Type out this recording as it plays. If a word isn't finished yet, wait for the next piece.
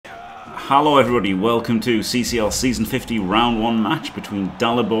Hello everybody, welcome to CCL Season 50 Round 1 match between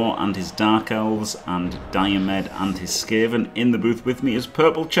Dalibor and his Dark Elves and Diomed and his Skaven. In the booth with me is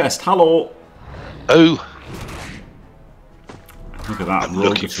Purple Chest. Hello! Oh! Look at that. I'm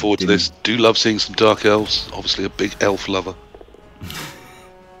looking forward to this. Do love seeing some Dark Elves. Obviously a big elf lover.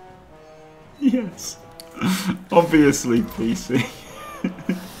 Yes. Obviously PC.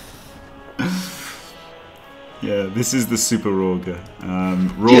 Yeah, this is the Super Roger.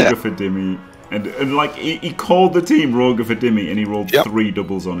 Roger for Dimmy. And like, he called the team Roger for Dimmy and he rolled 3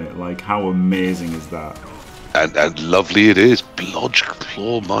 doubles on it. Like, how amazing is that? And lovely it is. Blodge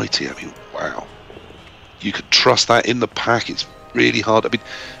Claw Mighty. I mean, wow. You could trust that in the pack. It's really hard. I mean,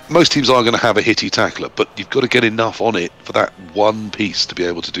 most teams are going to have a hitty tackler, but you've got to get enough on it for that one piece to be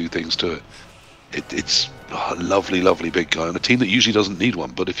able to do things to it. It's a lovely, lovely big guy. And a team that usually doesn't need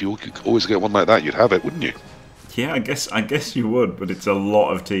one, but if you could always get one like that, you'd have it, wouldn't you? Yeah, I guess you would, but it's a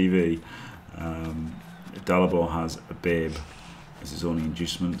lot of TV. Dalibor has a Babe as his only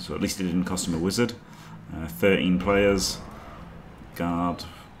inducement, so at least it didn't cost him a wizard. 13 players, guard,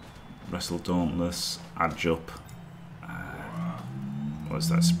 wrestle dauntless, edge up. What is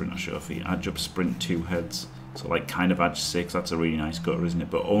that? Sprint or trophy? Edge up, sprint 2 heads. So like kind of edge 6. That's a really nice gutter, isn't it?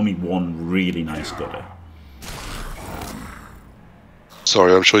 But only one really nice gutter.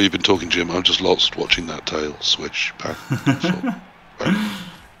 Sorry, I'm sure you've been talking, Jim. I'm just lost watching that tail switch back.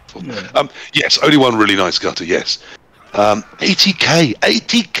 Yes, only one really nice gutter, yes.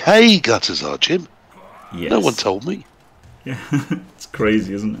 80k gutters are, Jim. Yes. No one told me. Yeah, it's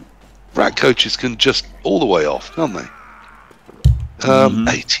crazy, isn't it? Rat coaches can just all the way off, can't they?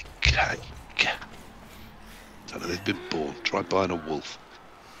 80k. Don't know, they've been born. Try buying a wolf.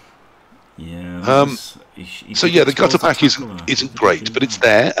 Yeah. So yeah, the gutter pack isn't great, but it's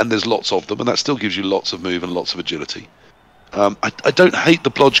there, and there's lots of them, and that still gives you lots of move and lots of agility. I don't hate the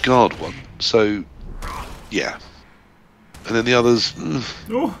Blodge Guard one, so yeah. And then the others,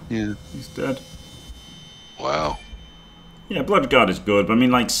 oh, yeah, he's dead. Wow. Yeah, Blood Guard is good, but I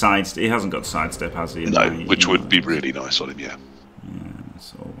mean, like he hasn't got sidestep, has he? No, which would be really nice on him, yeah. Yeah,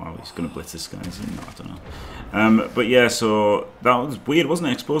 so wow, he's going to blitz this guy, isn't he? No, I don't know. But yeah, so that was weird, wasn't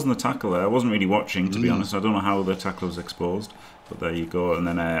it? Exposing the tackle there. I wasn't really watching, to be honest. I don't know how the tackle was exposed, but there you go. And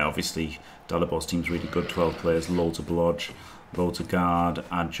then obviously Dalibor's team's really good. 12 players, low to blodge, low to guard,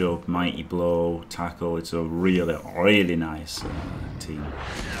 edge up, mighty blow, tackle. It's a really, really nice team.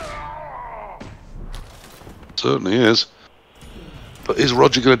 Certainly is. But is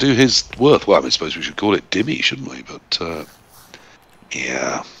Roger going to do his worth? Well, I suppose we should call it Dimmy, shouldn't we? But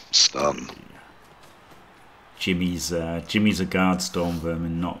yeah, stun. Jimmy's a guard storm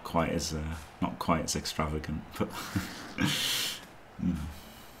vermin, not quite as extravagant, but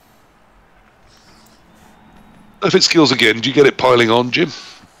If it skills again, do you get it piling on, Jim?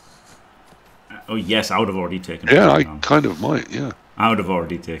 Oh yes, I would have already taken. Yeah, I kind of might. Yeah, I would have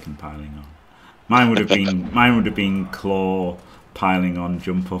already taken piling on. Mine would have been claw piling on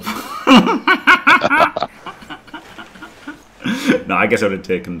jump up. No, I guess I would have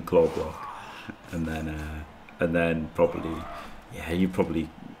taken claw block, and then probably, yeah, you probably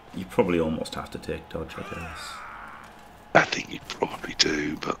almost have to take dodge, I guess. I think you probably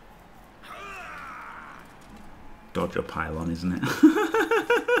do, but dodge or pylon, isn't it?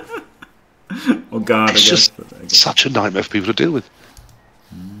 Or guard, it's I guess. Just such a nightmare for people to deal with.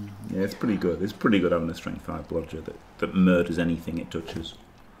 Yeah, it's pretty good. It's pretty good having a strength 5 blodger that murders anything it touches.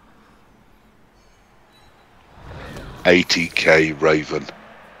 80k Raven.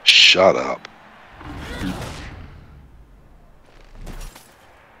 Shut up.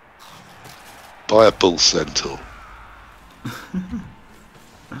 Buy a bull centaur.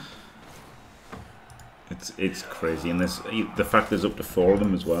 It's crazy, and the fact there's up to 4 of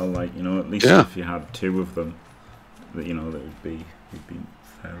them as well. Like, you know, at least if you had 2 of them, that that would be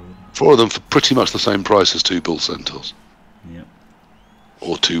fair. 4 of them for pretty much the same price as 2 bull centaurs. Yeah.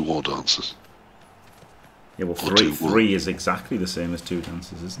 Or 2 war dancers. Yeah, well, 3 is exactly the same as 2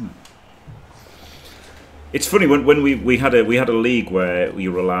 dancers, isn't it? It's funny when we had a league where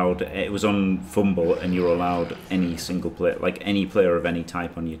you were allowed. It was on Fumble, and you were allowed any single player, like any player of any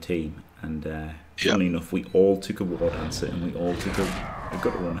type on your team. And funny enough, we all took a war dancer and we all took a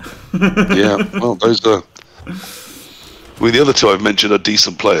gut runner. Yeah, well, those are. I mean, the other 2 I've mentioned are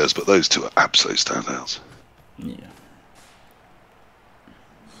decent players, but those 2 are absolute standouts. Yeah.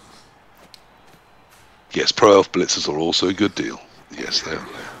 Yes, Pro Elf Blitzers are also a good deal. Yes, they are.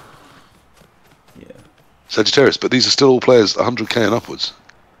 Yeah. Sagittarius, but these are still all players 100k and upwards.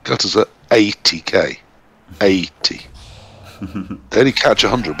 Gutters are 80k. 80. They only catch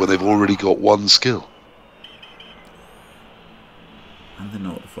 100 when they've already got 1 skill. And they're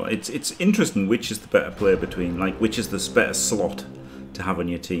not before. It's interesting which is the better player between, like, which is the better slot to have on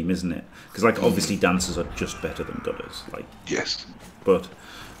your team, isn't it? Because, like, obviously dancers are just better than gutters, like. Yes. But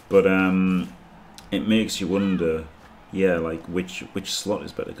it makes you wonder, yeah, like which slot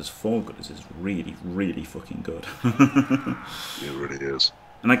is better? Because 4 gutters is really, really fucking good. It really is.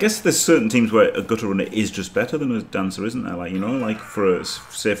 And I guess there's certain teams where a gutter runner is just better than a dancer, isn't there? Like, you know, like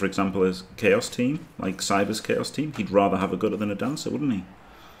say for example, a Chaos team, like Cyber's Chaos team, he'd rather have a gutter than a dancer, wouldn't he?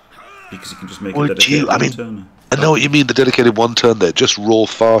 Because he can just make a dedicated one-turner. I know what you mean, the dedicated one-turn there, just raw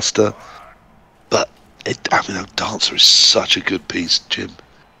faster. But, a dancer is such a good piece, Jim.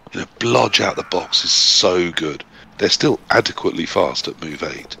 You know, blodge out the box is so good. They're still adequately fast at move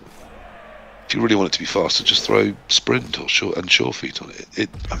 8. If you really want it to be faster, just throw sprint or sure feet on it.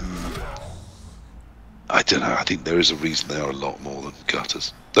 I don't know. I think there is a reason they are a lot more than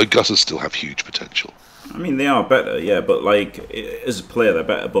gutters. Though gutters still have huge potential. I mean, they are better, yeah, but like as a player, they're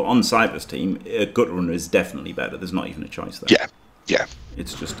better. But on Cyber's team, a gutter runner is definitely better. There's not even a choice there. Yeah.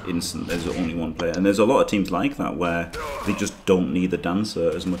 It's just instant. There's only one player, and there's a lot of teams like that where they just don't need the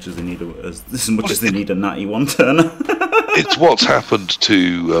dancer as much as they need a natty one-turner. It's what's happened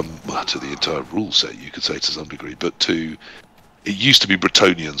to the entire rule set, you could say, to some degree. But it used to be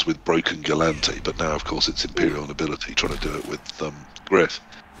Bretonnians with broken Galante, but now, of course, it's Imperial Nobility trying to do it with Griff.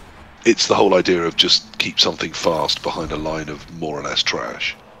 It's the whole idea of just keep something fast behind a line of more or less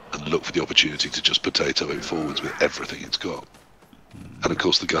trash and look for the opportunity to just potato it forwards with everything it's got. And of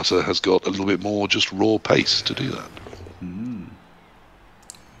course the gutter has got a little bit more just raw pace to do that.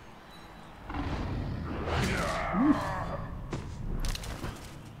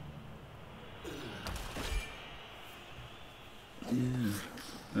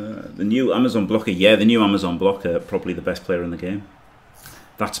 The new Amazon blocker, the new Amazon blocker, probably the best player in the game.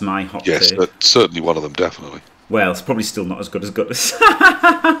 That's my hot take. Yes, certainly one of them, definitely. Well, it's probably still not as good as Gutters.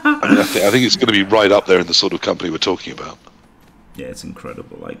 I think it's going to be right up there in the sort of company we're talking about. Yeah, it's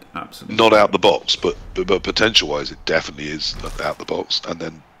incredible, like absolutely. Not out the box, but potential-wise, it definitely is out the box. And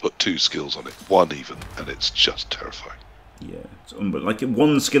then put 2 skills on it, 1 even, and it's just terrifying. Yeah, it's like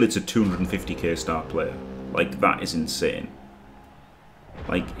 1 skill, it's a 250k star player. Like that is insane.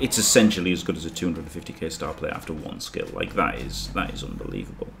 Like it's essentially as good as a 250k star player after 1 skill. Like that is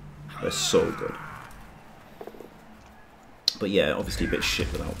unbelievable. They're so good. But yeah, obviously a bit shit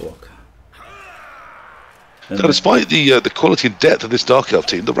without block. Now, despite the quality and depth of this Dark Elf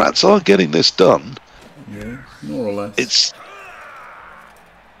team, the Rats are getting this done. Yeah, more or less.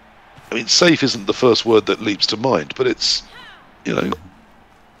 Safe isn't the first word that leaps to mind, but it's, you know.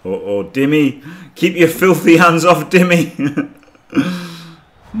 Oh, Dimmy! Keep your filthy hands off Dimmy!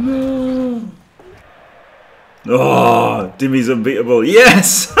 No! Oh, Dimmy's unbeatable.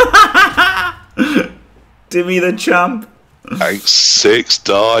 Yes! Dimmy the champ! Thanks, 6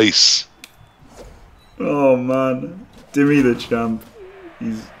 dice. Oh man, Dimmy the champ.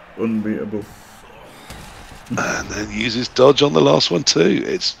 He's unbeatable. And then uses dodge on the last one too.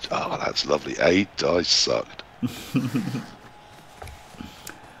 That's lovely. 8 dice sucked.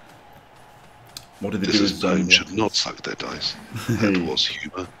 What did they this do? This zone should not suck their dice. That was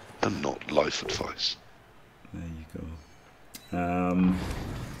humour and not life advice. There you go.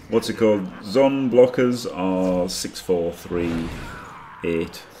 What's it called? Zon blockers are 6, 4, 3,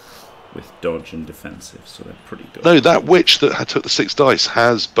 8. With dodge and defensive, so they're pretty good. No, that witch that took the 6 dice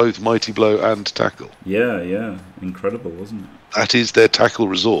has both Mighty Blow and Tackle. Yeah. Incredible, wasn't it? That is their tackle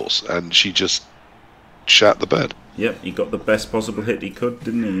resource, and she just shat the bed. Yep, he got the best possible hit he could,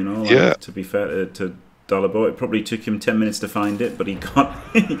 didn't he? You know, yeah. To be fair to Dalibor, it probably took him 10 minutes to find it, but he got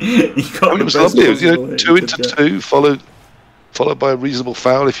it was lovely. It was 2 into 2, followed by a reasonable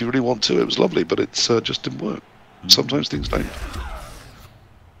foul if you really want to. It was lovely, but it just didn't work. Sometimes things don't.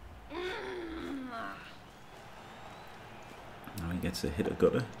 Gets a hit a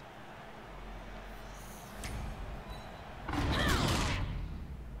gutter.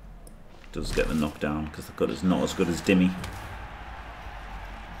 Does get the knockdown because the gutter's not as good as Dimmy.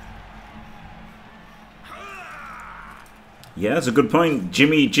 Yeah, that's a good point.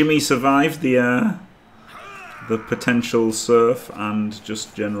 Jimmy survived the potential surf and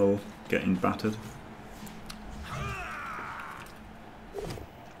just general getting battered.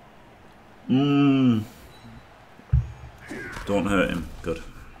 Don't hurt him. Good.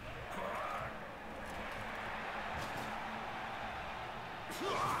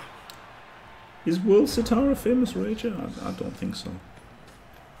 Is World Sitar a famous rager? I don't think so.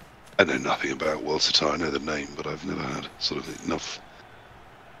 I know nothing about World Sitar. I know the name, but I've never had sort of enough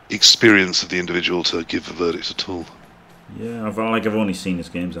experience of the individual to give a verdict at all. Yeah, I've only seen his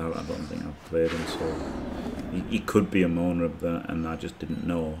games. I don't think I've played him. So He could be a Mona of that, and I just didn't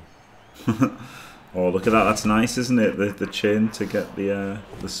know. Oh, look at that! That's nice, isn't it? The chain to get the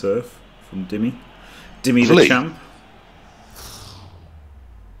surf from Dimmy. Dimmy the champ.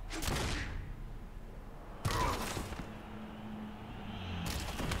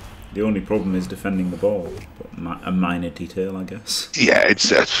 The only problem is defending the ball, but a minor detail, I guess. Yeah,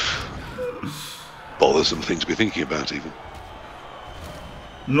 it's bothersome thing to be thinking about, even.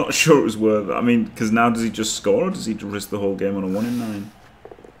 I'm not sure it was worth it. I mean, because now does he just score, or does he risk the whole game on a 1 in 9?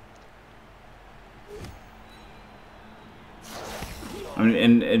 I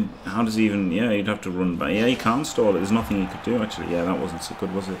mean, and how does he even... Yeah, he'd have to run back. Yeah, he can't stall it. There's nothing he could do, actually. Yeah, that wasn't so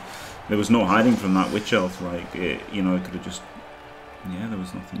good, was it? There was no hiding from that Witch Elf. Like, you know, it could have just... Yeah, there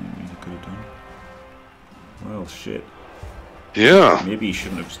was nothing he really could have done. Well, shit. Yeah. Maybe he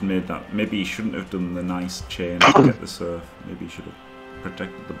shouldn't have just made that... Maybe he shouldn't have done the nice chain to get the surf. Maybe he should have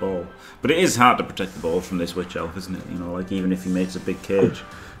protected the ball. But it is hard to protect the ball from this Witch Elf, isn't it? You know, like, even if he makes a big cage,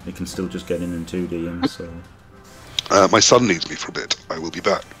 it can still just get in 2D, and so... my son needs me for a bit. I will be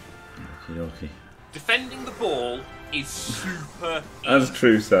back. Okay. Defending the ball is super easy. That's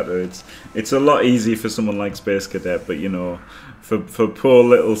true, Sato. It's a lot easier for someone like Space Cadet, but you know, for poor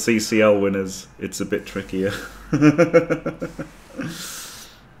little CCL winners, it's a bit trickier.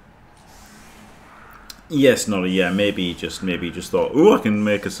 Yes, not a yeah. Maybe he just thought, "Oh, I can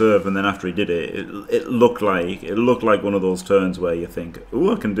make a serve," and then after he did it, it looked like one of those turns where you think,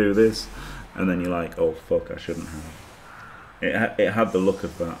 "Oh, I can do this," and then you're like, "Oh fuck, I shouldn't have." It had the look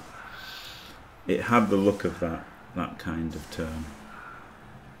of that. It had the look of that kind of turn.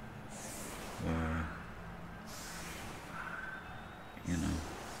 You know,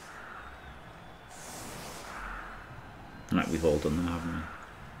 like we've all done that, haven't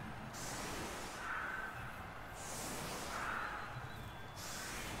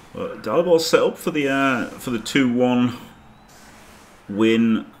we? Well, Dalibor's set up for the 2-1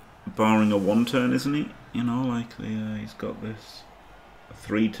 win, barring a 1 turn, isn't he? You know, like he's got this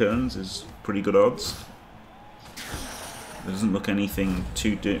 3 turns is pretty good odds. There doesn't look anything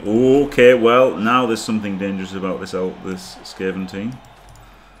too okay, well, now there's something dangerous about this Skaven team.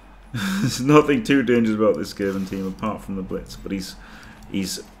 There's nothing too dangerous about this Skaven team apart from the blitz, but he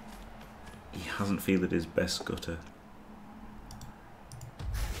hasn't fielded his best gutter.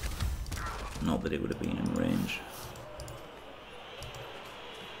 Not that it would have been in range.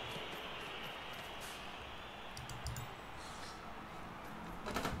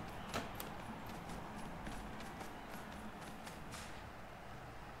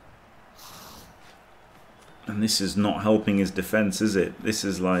 And this is not helping his defense, is it? This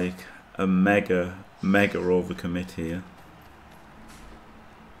is like a mega overcommit here.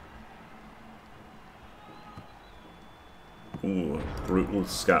 Ooh, brutal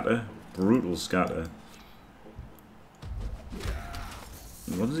scatter. Brutal scatter.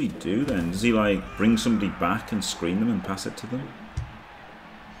 What does he do then? Does he like bring somebody back and screen them and pass it to them?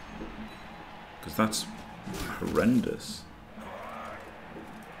 Because that's horrendous.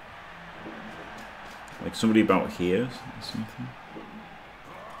 Like somebody about here or something.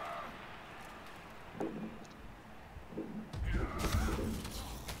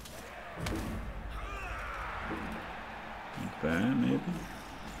 Like there, maybe?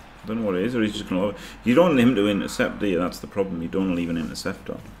 I don't know what it is, or he's just going to... You don't want him to intercept, do you? That's the problem. You don't leave an intercept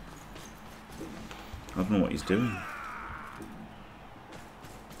on. I don't know what he's doing.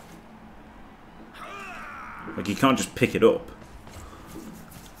 Like, he can't just pick it up.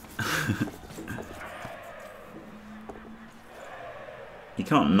 He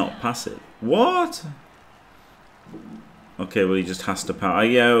can't not pass it. What? Okay, well, he just has to pass.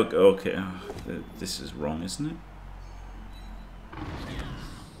 Yeah, okay. This is wrong, isn't it?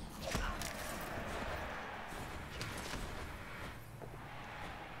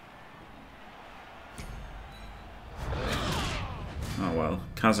 Oh well,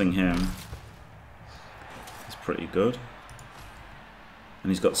 Kazing him is pretty good.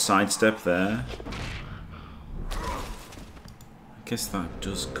 And he's got sidestep there. I guess that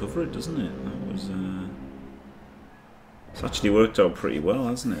does cover it, doesn't it? That was it's actually worked out pretty well,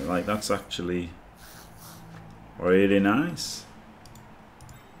 hasn't it? Like, that's actually really nice.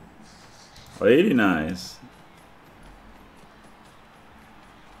 Really nice.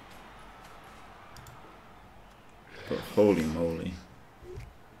 But holy moly.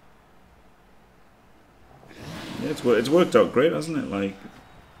 Yeah, it's worked out great, hasn't it? Like,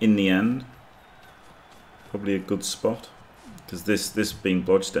 in the end, probably a good spot. Because this being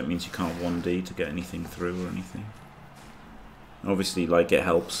blodge step means you can't 1D to get anything through or anything. Obviously, like, it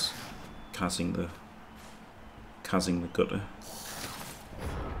helps casting the gutter.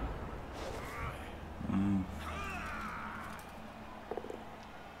 Wow.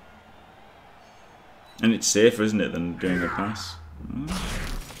 And it's safer, isn't it, than doing a pass? Oh,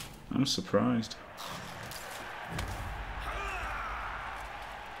 I'm surprised.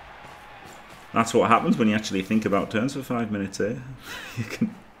 That's what happens when you actually think about turns for 5 minutes, eh? You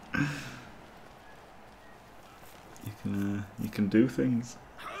can do things.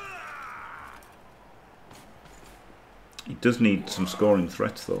 He does need some scoring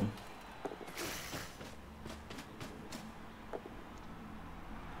threats, though.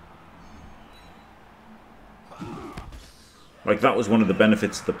 Like, that was one of the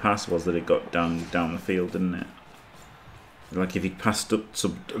benefits of the pass, was that it got down the field, didn't it? Like, if he passed up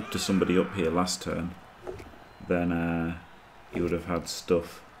to somebody up here last turn, then he would have had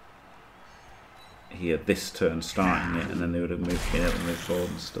stuff here this turn starting it, and then they would have been able to move forward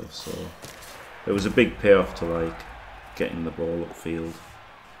and stuff. So there was a big payoff to, like, getting the ball upfield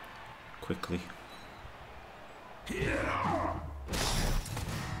quickly.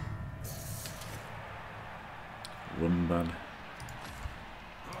 Run bad.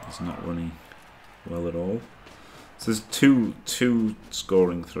 He's not running well at all. So there's two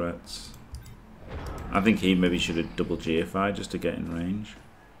scoring threats. I think he maybe should have double GFI just to get in range.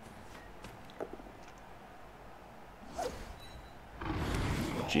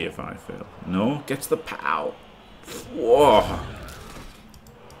 GFI fail. No, gets the pow. Whoa!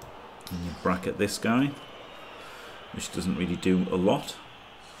 And you bracket this guy, which doesn't really do a lot.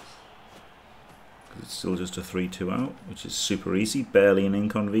 It's still just a 3-2 out, which is super easy, barely an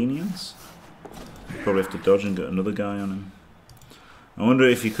inconvenience. Probably have to dodge and get another guy on him. I wonder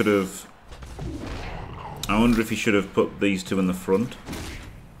if he could have... I wonder if he should have put these two in the front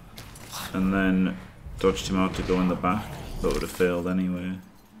and then dodged him out to go in the back. That would have failed anyway.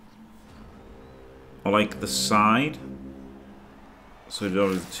 Or like the side. So he'd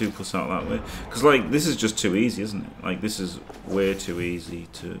already 2+ out that way. Because like, this is just too easy, isn't it? Like, this is way too easy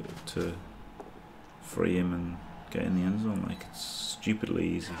to free him and get in the end zone. Like, it's stupidly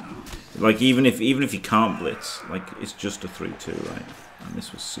easy. Like, even if you can't blitz, like, it's just a 3-2, right? And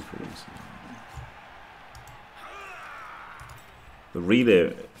this was super easy. The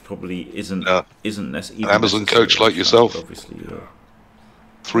relay probably isn't necessary. An Amazon coach like yourself. Obviously,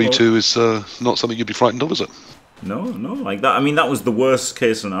 3-2 is not something you'd be frightened of, is it? No, like that. I mean, that was the worst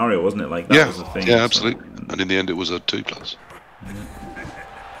case scenario, wasn't it? Like, that was the thing. Yeah, absolutely. So, and in the end, it was a 2+. Yeah.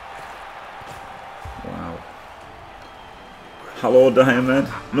 Wow. Hello, Diomed.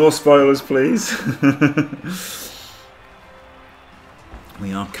 No spoilers, please.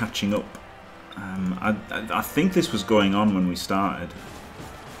 We are catching up. I think this was going on when we started.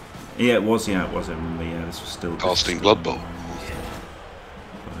 Yeah, it was. I remember. Yeah, this was still casting Blood Bowl.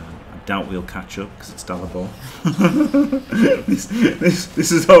 I doubt we'll catch up because it's Dalibor.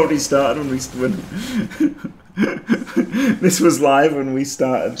 this has already started when this was live when we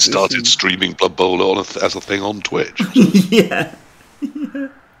started. Started streaming Blood Bowl as a thing on Twitch. Yeah.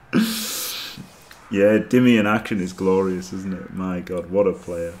 Yeah, Dimmy in action is glorious, isn't it? My God, what a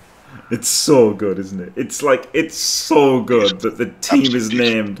player. It's so good, isn't it? It's like, it's so good that the team is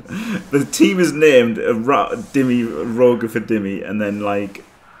named. The team is named Dimmy Roger for Dimmy, and then like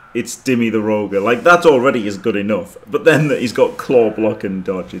it's Dimmy the Roger. Like, that already is good enough. But then that he's got claw, block, and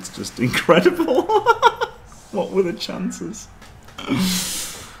dodge. It's just incredible. What were the chances?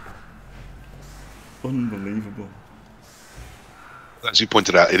 Unbelievable. As you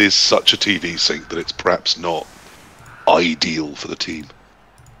pointed out, it is such a TV sync that it's perhaps not ideal for the team.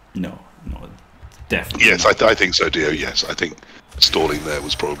 No, definitely. Yes, I think so, Dio. Yes, I think stalling there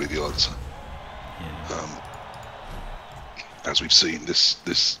was probably the answer. Yeah. As we've seen,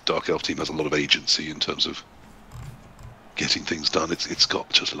 this Dark Elf team has a lot of agency in terms of getting things done. It's got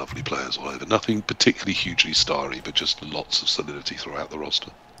just lovely players all over. Nothing particularly hugely starry, but just lots of solidity throughout the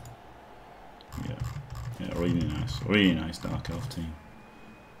roster. Yeah, really nice Dark Elf team.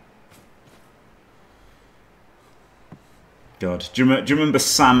 God, do you remember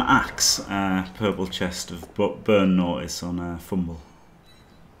Sam Axe, purple chest of burn notice on Fumble?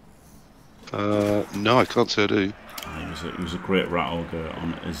 No, I can't say I do. He was a great rat ogre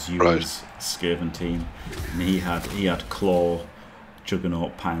on Azure's Skaven team, and he had claw,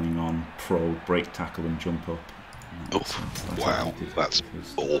 juggernaut piling on, pro, break, tackle, and jump up. That's wow, that's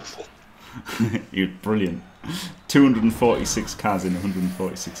awful. You're brilliant. 246 Kaz in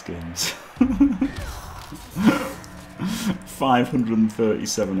 146 games.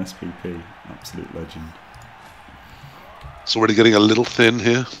 537 SPP. Absolute legend. It's already getting a little thin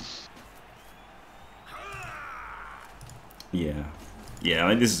here. Yeah.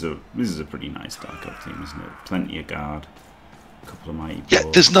 Like, this is a pretty nice Dark Elf team, isn't it? Plenty of guard. A couple of mighty. Yeah,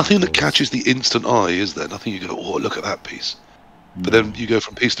 there's nothing that catches the instant eye, is there? Nothing you go, oh, look at that piece. But then you go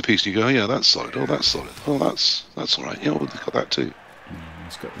from piece to piece, and you go, oh, yeah, that's solid. Oh, that's solid. Oh, that's all right. Yeah, well, we've got that too.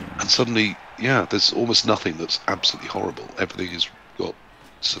 It's got, And suddenly, yeah, there's almost nothing that's absolutely horrible. Everything has got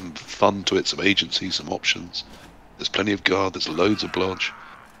some fun to it, some agency, some options. There's plenty of guard. There's loads of blodge.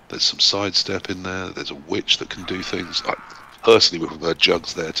 There's some sidestep in there. There's a witch that can do things. I personally would prefer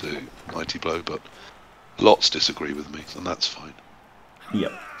jugs there too, mighty blow, but lots disagree with me, and that's fine.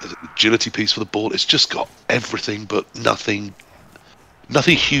 Yep. There's an agility piece for the ball. It's just got everything, but nothing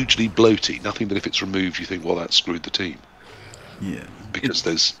hugely bloaty. Nothing that if it's removed, you think, well, that screwed the team. Yeah. Because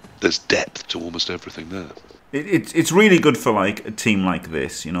there's depth to almost everything there. It's really good for like a team like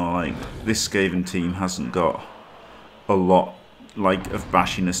this, you know, like this Skaven team hasn't got a lot like of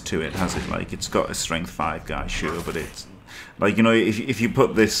bashiness to it, has it? Like it's got a strength 5 guy, sure, but it's like, you know, if you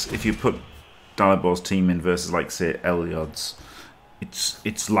put Dalibor's team in versus like say Elyod's,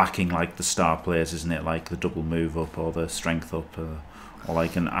 it's lacking like the star players, isn't it? Like the double move up or the strength up, or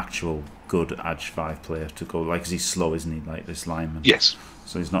like an actual good edge 5 player to go. Like, 'cause he's slow, isn't he? Like this lineman. Yes.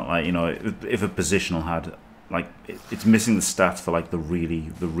 So he's not like, you know, if a positional had like it's missing the stats for like the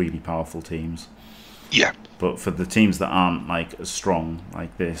really powerful teams. Yeah. But for the teams that aren't like as strong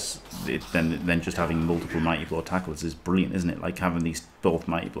like this, then just having multiple mighty blow tacklers is brilliant, isn't it? Like having these both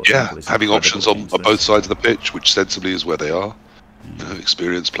mighty blow tacklers. Having options on both sides of the pitch, which sensibly is where they are. You know,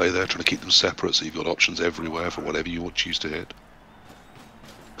 experienced play there, trying to keep them separate, so you've got options everywhere for whatever you want to choose to hit.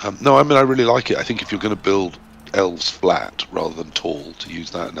 No, I mean, I really like it. I think if you're going to build elves flat rather than tall, to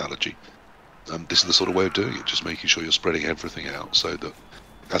use that analogy, this is the sort of way of doing it. Just making sure you're spreading everything out, so that,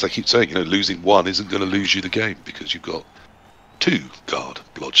 as I keep saying, you know, losing one isn't going to lose you the game, because you've got two guard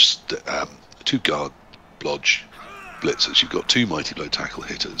blodge blitzers. You've got 2 mighty blow tackle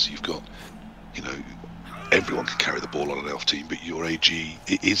hitters. You've got, you know, everyone can carry the ball on an elf team, but your AG,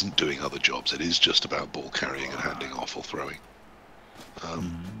 it isn't doing other jobs. It is just about ball carrying and handing off or throwing.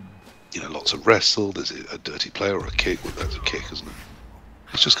 You know, lots of wrestle. There's a dirty player or a kick. Well, that's a kick, isn't it?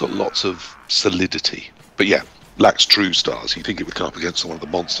 It's just got lots of solidity. But yeah, lacks true stars. You think it would come up against one of the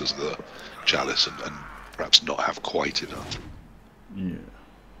monsters of the Chalice and perhaps not have quite enough. Yeah.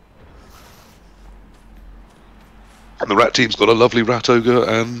 And the rat team's got a lovely rat ogre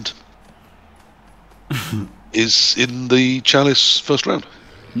and is in the Chalice first round.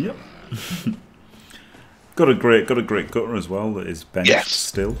 Yep. got a great gutter as well that is benched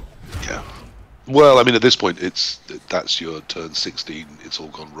still. Yeah. Well, I mean, at this point, that's your turn 16. It's all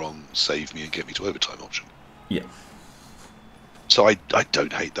gone wrong. Save me and get me to overtime option. Yeah. So I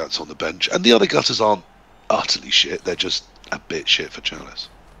don't hate that's on the bench, and the other gutters aren't utterly shit. They're just a bit shit for Chalice.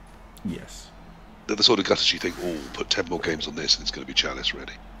 Yes. They're the sort of gutters you think, oh, put 10 more games on this, and it's going to be Chalice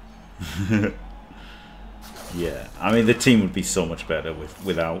ready. Yeah, I mean the team would be so much better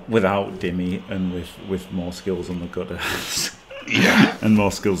without Dimmy and with more skills on the gutters. Yeah. And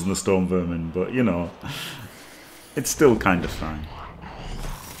more skills on the storm vermin, but you know, it's still kind of fine.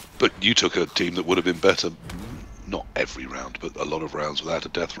 But you took a team that would have been better, not every round, but a lot of rounds without a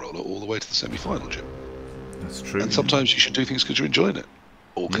death roller, all the way to the semi-final, Jim. That's true. And sometimes you should do things because you're enjoying it,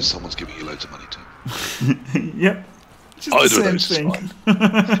 or because someone's giving you loads of money too. Yep. Either of those is fine.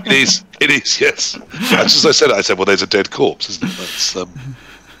 It is, yes. As I said, well, there's a dead corpse, isn't it? That's a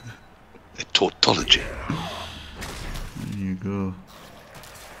tautology. There you go.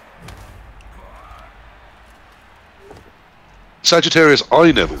 Sagittarius,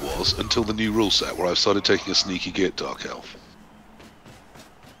 I never was until the new rule set, where I started taking a sneaky git Dark Elf.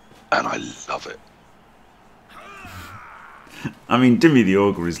 And I love it. I mean, Dimmy the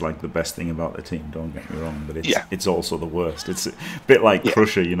Ogre is like the best thing about the team, don't get me wrong, but it's also the worst. It's a bit like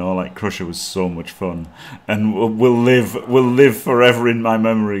Crusher, you know, like Crusher was so much fun and will live forever in my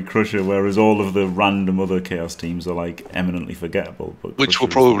memory, Crusher, whereas all of the random other Chaos teams are like eminently forgettable. But which Crusher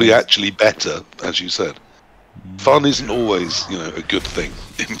were probably actually better, as you said. Fun isn't always, you know, a good thing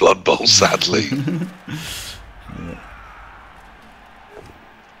in Blood Bowl, sadly. Yeah.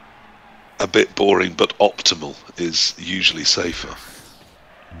 A bit boring, but optimal is usually safer.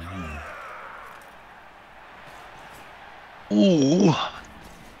 Ooh,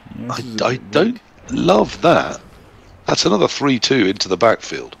 I don't love that. That's another 3-2 into the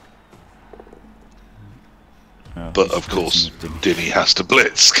backfield. But of course, Dimmy has to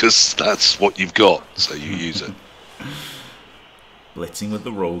blitz because that's what you've got, so you use it. Blitzing with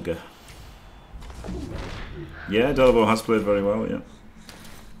the Roger. Yeah, Dalibor has played very well, yeah.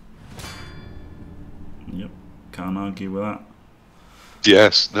 Yep, can't argue with that.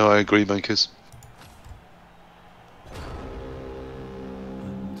 Yes, no, I agree, Makers.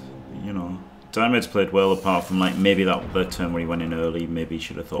 And, you know, Diomed's played well apart from like maybe that turn where he went in early. Maybe he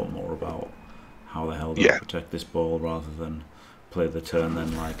should have thought more about how the hell do I protect this ball rather than play the turn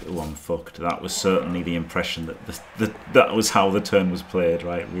then like, oh, I'm fucked. That was certainly the impression that that was how the turn was played,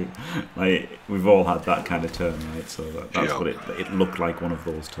 right? We've all had that kind of turn, right? So that's what it looked like, one of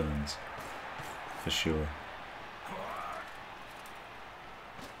those turns, for sure.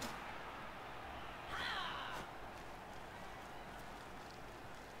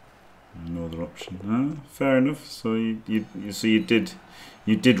 No other option. Fair enough. So you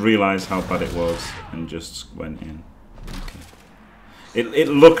did realise how bad it was and just went in. Okay. It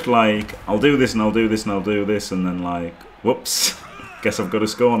looked like I'll do this and I'll do this and I'll do this, and then like, whoops, guess I've got to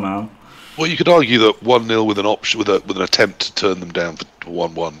score now. Well, you could argue that 1-0 with an option with an attempt to turn them down for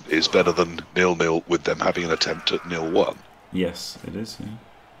 1-1 is better than 0-0 with them having an attempt at 0-1. Yes, it is. Yeah.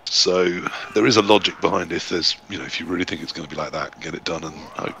 So there is a logic behind if there's if you really think it's going to be like that, get it done and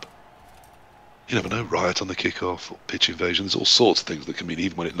hope. You never know, riot on the kickoff or pitch invasion. There's all sorts of things that can mean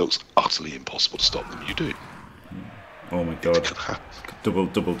even when it looks utterly impossible to stop them, you do. Oh my god. Double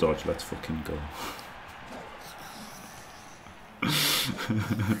dodge, let's fucking go.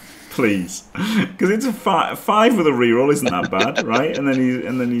 Please. Because it's a 5 with a reroll isn't that bad, right? And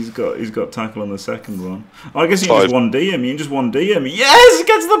then he's got tackle on the second one. Oh, I guess you can just 1D him, Yes, he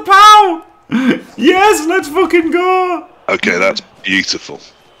gets the pow! Yes, let's fucking go! Okay, that's beautiful.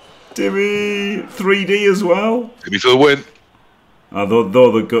 Timmy, 3D as well. Timmy for the win.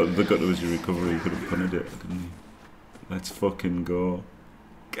 Though the gut was your recovery, you could have punted it, couldn't you? Let's fucking go.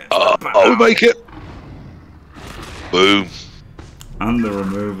 I'll make it. Boom. And the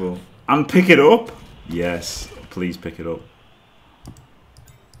removal. And pick it up. Yes, please pick it up.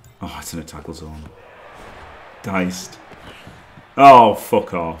 Oh, it's in a tackle zone. Diced. Oh,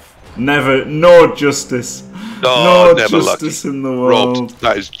 fuck off. Never, no justice. No, no never justice lucky. In the world. Robbed.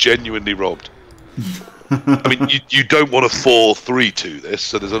 That is genuinely robbed. I mean, you don't want to 4-3-2 this,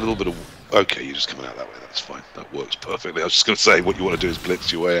 so there's a little bit of... Okay, you're just coming out that way, that's fine. That works perfectly. I was just going to say, what you want to do is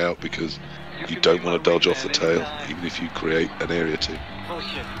blitz your way out, because you don't want to dodge off the tail, even if you create an area to.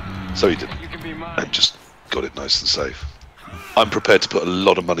 So he didn't, and just got it nice and safe. I'm prepared to put a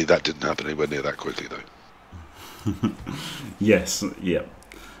lot of money that didn't happen anywhere near that quickly, though. Yes, yeah.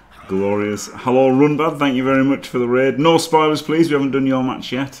 Glorious. Hello, Runbad, thank you very much for the raid. No spoilers, please. We haven't done your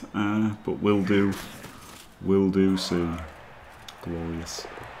match yet, but we'll do. We'll do soon. Glorious.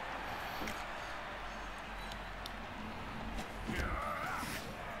 Yeah,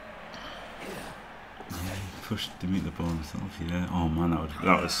 he pushed to meet the ball himself. Yeah. Oh man,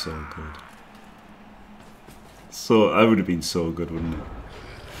 that was so good. So that would have been so good, wouldn't it?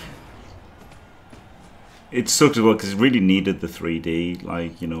 It sucked as well because it really needed the 3D,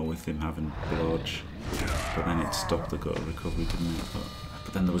 like, with him having blodge. But then it stopped the gutter recovery, didn't it?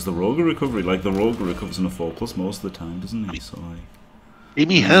 But then there was the Roger recovery. Like, the Roger recovers in a 4+ most of the time, doesn't he? So, like...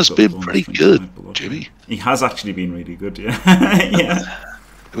 Jimmy has been pretty good, Jimmy. He has actually been really good, yeah. Yeah.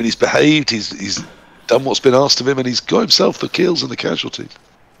 I mean, he's behaved, he's done what's been asked of him, and he's got himself the kills and the casualty.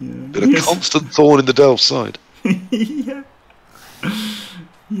 Yeah. Been a constant thorn in the Delft side. Yeah.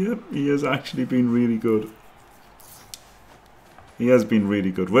 Yep, he has actually been really good. He has been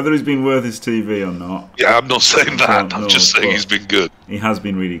really good. Whether he's been worth his TV or not. Yeah, I'm not saying that. I'm just saying he's been good. He has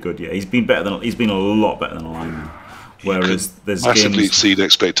been really good. Yeah, he's been a lot better than a lineman. Whereas there's massively games... exceed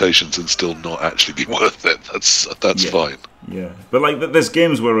expectations and still not actually be worth it. That's fine. Yeah, but like there's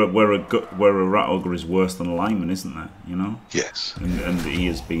games where a rat ogre is worse than a lineman, isn't there? Yes. And he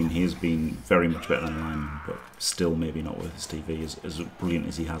has been very much better than a lineman, but still maybe not worth his TV as brilliant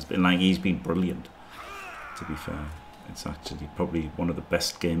as he has been. Like, he's been brilliant. To be fair. It's actually probably one of the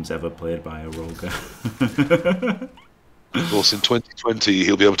best games ever played by a rogue. Of course, in 2020,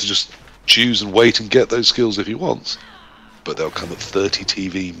 he'll be able to just choose and wait and get those skills if he wants. But they'll come at 30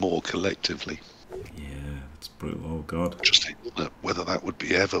 TV more collectively. Yeah, it's brutal. Oh, God. Interesting, isn't it? Whether that would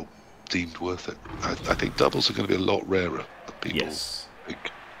be ever deemed worth it. I think doubles are going to be a lot lot than people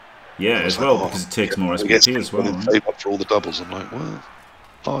think. Yeah, as well, because it takes more SPT as well. Save up for all the doubles. I'm like, well,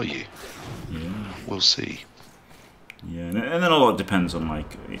 are you? Yeah. We'll see. Yeah, and then a lot depends on,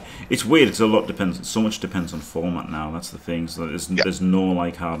 like, it's weird. It's a lot depends. So much depends on format now. That's the thing. So there's no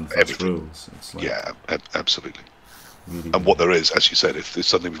like hard and fast rules. It's like, yeah, absolutely. Really and what there is, as you said, if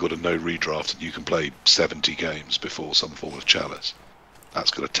suddenly we've got a no redraft and you can play 70 games before some form of chalice,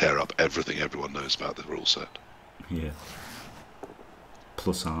 that's going to tear up everything everyone knows about the rule set. Yeah.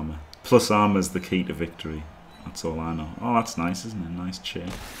 Plus armor. Plus armor's the key to victory. That's all I know. Oh, that's nice, isn't it? Nice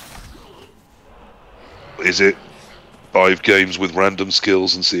chain. Is it 5 games with random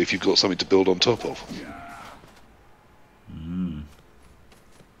skills and see if you've got something to build on top of? Mm.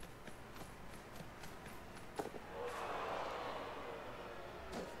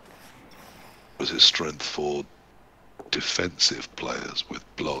 Was it strength 4 defensive players with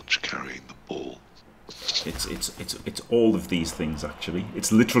Blodge carrying the ball. It's all of these things actually.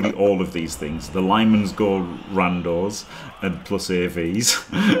 It's literally all of these things. The linemen's go randos and plus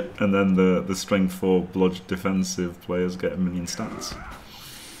AVs, and then the strength 4 Blodge defensive players get a million stats.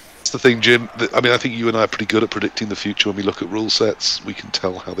 That's the thing, Jim. I mean, I think you and I are pretty good at predicting the future when we look at rule sets. We can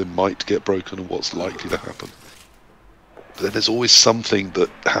tell how they might get broken and what's likely to happen. But then there's always something that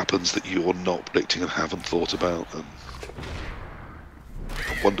happens that you're not predicting and haven't thought about, and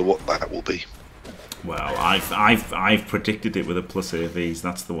I wonder what that will be. Well, I've predicted it with a plus AVs.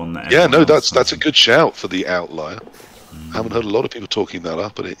 That's the one that. Yeah, no, that's a good shout for the outlier. I haven't heard a lot of people talking that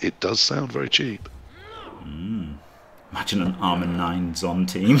up, but it does sound very cheap. Imagine an Armour 9s on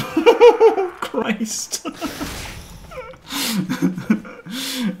team. Christ.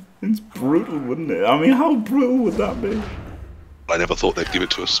 It's brutal, wouldn't it? I mean, how brutal would that be? I never thought they'd give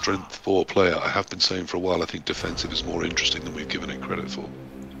it to a strength 4 player. I have been saying for a while I think defensive is more interesting than we've given it credit for.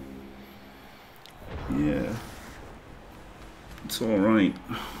 Yeah. It's alright.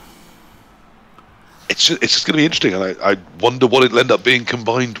 It's just going to be interesting, and I wonder what it'll end up being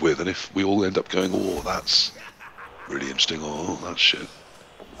combined with, and if we all end up going, oh, that's really interesting, or oh, that's shit.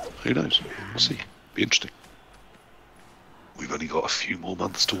 Who knows? We'll see. Be interesting. We've only got a few more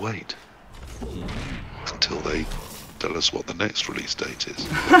months to wait until they tell us what the next release date is.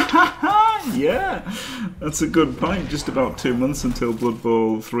 Yeah, that's a good point. Just about 2 months until Blood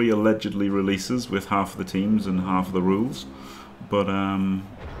Bowl 3 allegedly releases with half of the teams and half of the rules. But,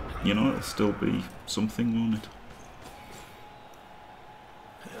 you know, it'll still be something, won't it?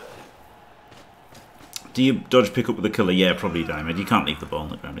 Do you dodge pick up with the killer? Yeah, probably Diomed. You can't leave the ball on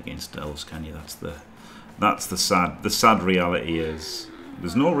the ground against Elves, can you? That's the sad reality is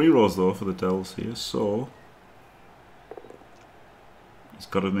there's no rerolls though for the Delves here, so he's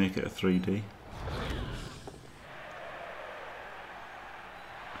got to make it a 3D.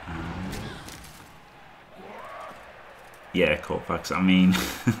 Yeah, Corpax. I mean,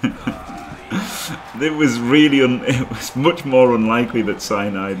 it was it was much more unlikely that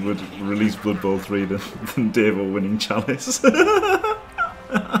Cyanide would release Blood Bowl 3 than Davo winning Chalice.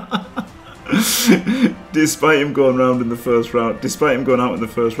 Despite him going round in the first round, despite him going out in the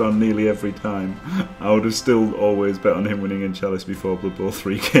first round nearly every time, I would have still always bet on him winning in Chalice before Blood Bowl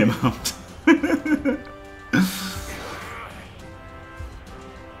 3 came out.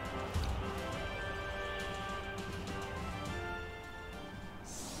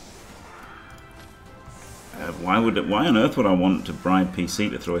 Why on earth would I want to bribe PC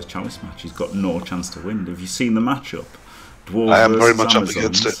to throw his Chalice match? He's got no chance to win. Have you seen the matchup? Dwarves I am very versus much Amazons. up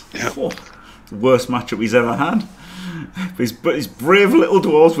against it. Yeah. Oh, the worst matchup he's ever had. But his brave little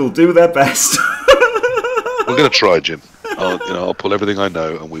dwarves will do their best. We're going to try, Jim. I'll pull everything I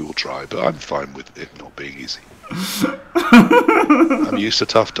know and we will try, but I'm fine with it not being easy. I'm used to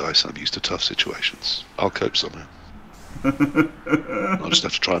tough dice. I'm used to tough situations. I'll cope somehow. I'll just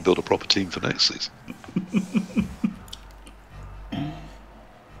have to try and build a proper team for next season.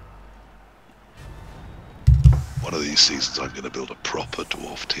 One of these seasons I'm going to build a proper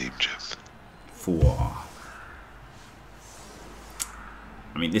dwarf team, Jim.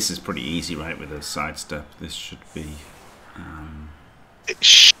 I mean, this is pretty easy, right, with a sidestep. This should be... It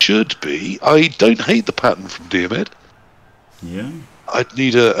should be. I don't hate the pattern from Diomed. Yeah. I'd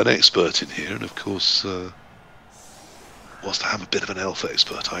need an expert in here, and of course, whilst I am a bit of an elf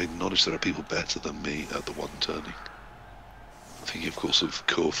expert, I acknowledge there are people better than me at the one turning. I'm thinking, of course, of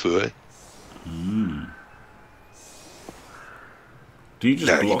Corfue. Do you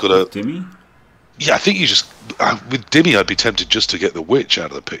just block with Dimmy? Yeah, I think you just... with Dimmy, I'd be tempted just to get the witch out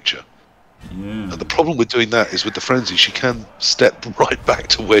of the picture. Yeah. And the problem with doing that is with the frenzy, she can step right back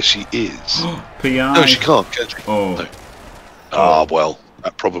to where she is. PI. No, she can't, can she? Oh. No. Ah, well,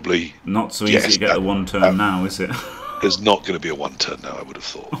 that probably... Not so easy to get a one turn now, is it? There's not going to be a one turn now, I would have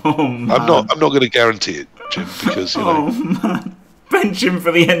thought. Oh, man. I'm not going to guarantee it, Jim, because, you know... Oh, man. Bench him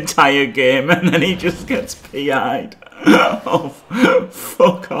for the entire game and then he just gets PI'd. Oh,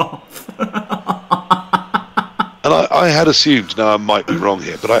 fuck off. And I had assumed, now I might be wrong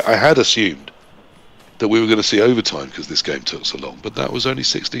here, but I had assumed that we were going to see overtime because this game took so long, but that was only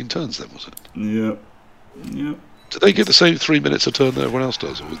 16 turns then, was it? Yep. Yep. Did they get the same 3 minutes a turn that everyone else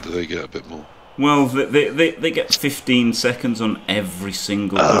does, or did they get a bit more? Well, they get 15 seconds on every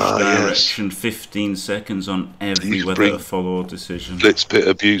single push direction, yes. 15 seconds on every whether to follow decision. Blitz pit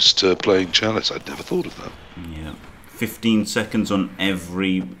abuse to playing Chalice, I'd never thought of that. Yeah. 15 seconds on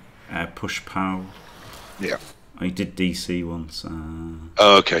every push pow. Yeah. I did DC once.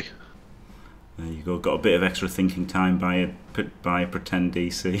 Oh, okay. There you go. Got a bit of extra thinking time by a pretend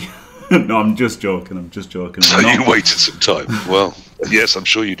DC. No, I'm just joking. I'm just joking. So you waited some time. Well, yes, I'm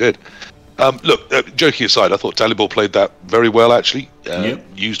sure you did. Look, joking aside, I thought Dalibor played that very well, actually.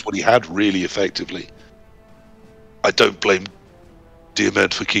 Used what he had really effectively. I don't blame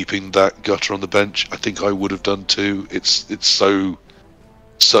Diomed for keeping that gutter on the bench. I think I would have done too. It's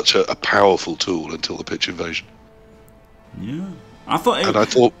such a powerful tool until the pitch invasion. Yeah, I thought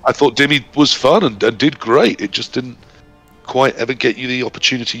Dimmy was fun and did great. It just didn't quite ever get you the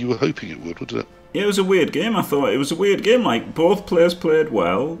opportunity you were hoping it would it? Yeah, it was a weird game. I thought it was a weird game. Like, both players played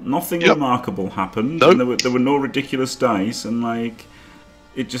well. Nothing remarkable happened. Nope. And there were no ridiculous dice, and like,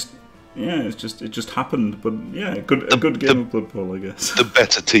 it just happened. But yeah, a good game of Blood Bowl, I guess. The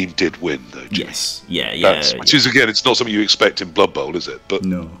better team did win, though. Jimmy. Yes. Yeah. Which is, again, it's not something you expect in Blood Bowl, is it? But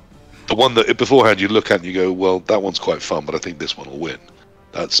no. The one that beforehand you look at and you go, well, that one's quite fun, but I think this one will win.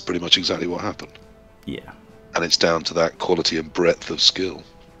 That's pretty much exactly what happened. Yeah. And it's down to that quality and breadth of skills,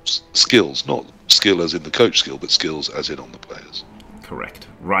 not skill as in the coach skill, but skills as in on the players. Correct.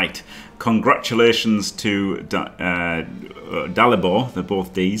 Right. Congratulations to Dalibor, they're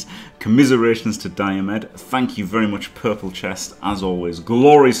both Ds. Commiserations to Diomed. Thank you very much, Purple Chest, as always.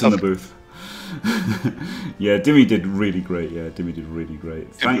 Glorious in the booth. Yeah, Dimmy did really great.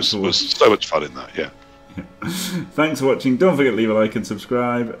 Thanks It was so much fun in that, yeah. Thanks for watching. Don't forget to leave a like and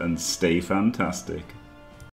subscribe, and stay fantastic.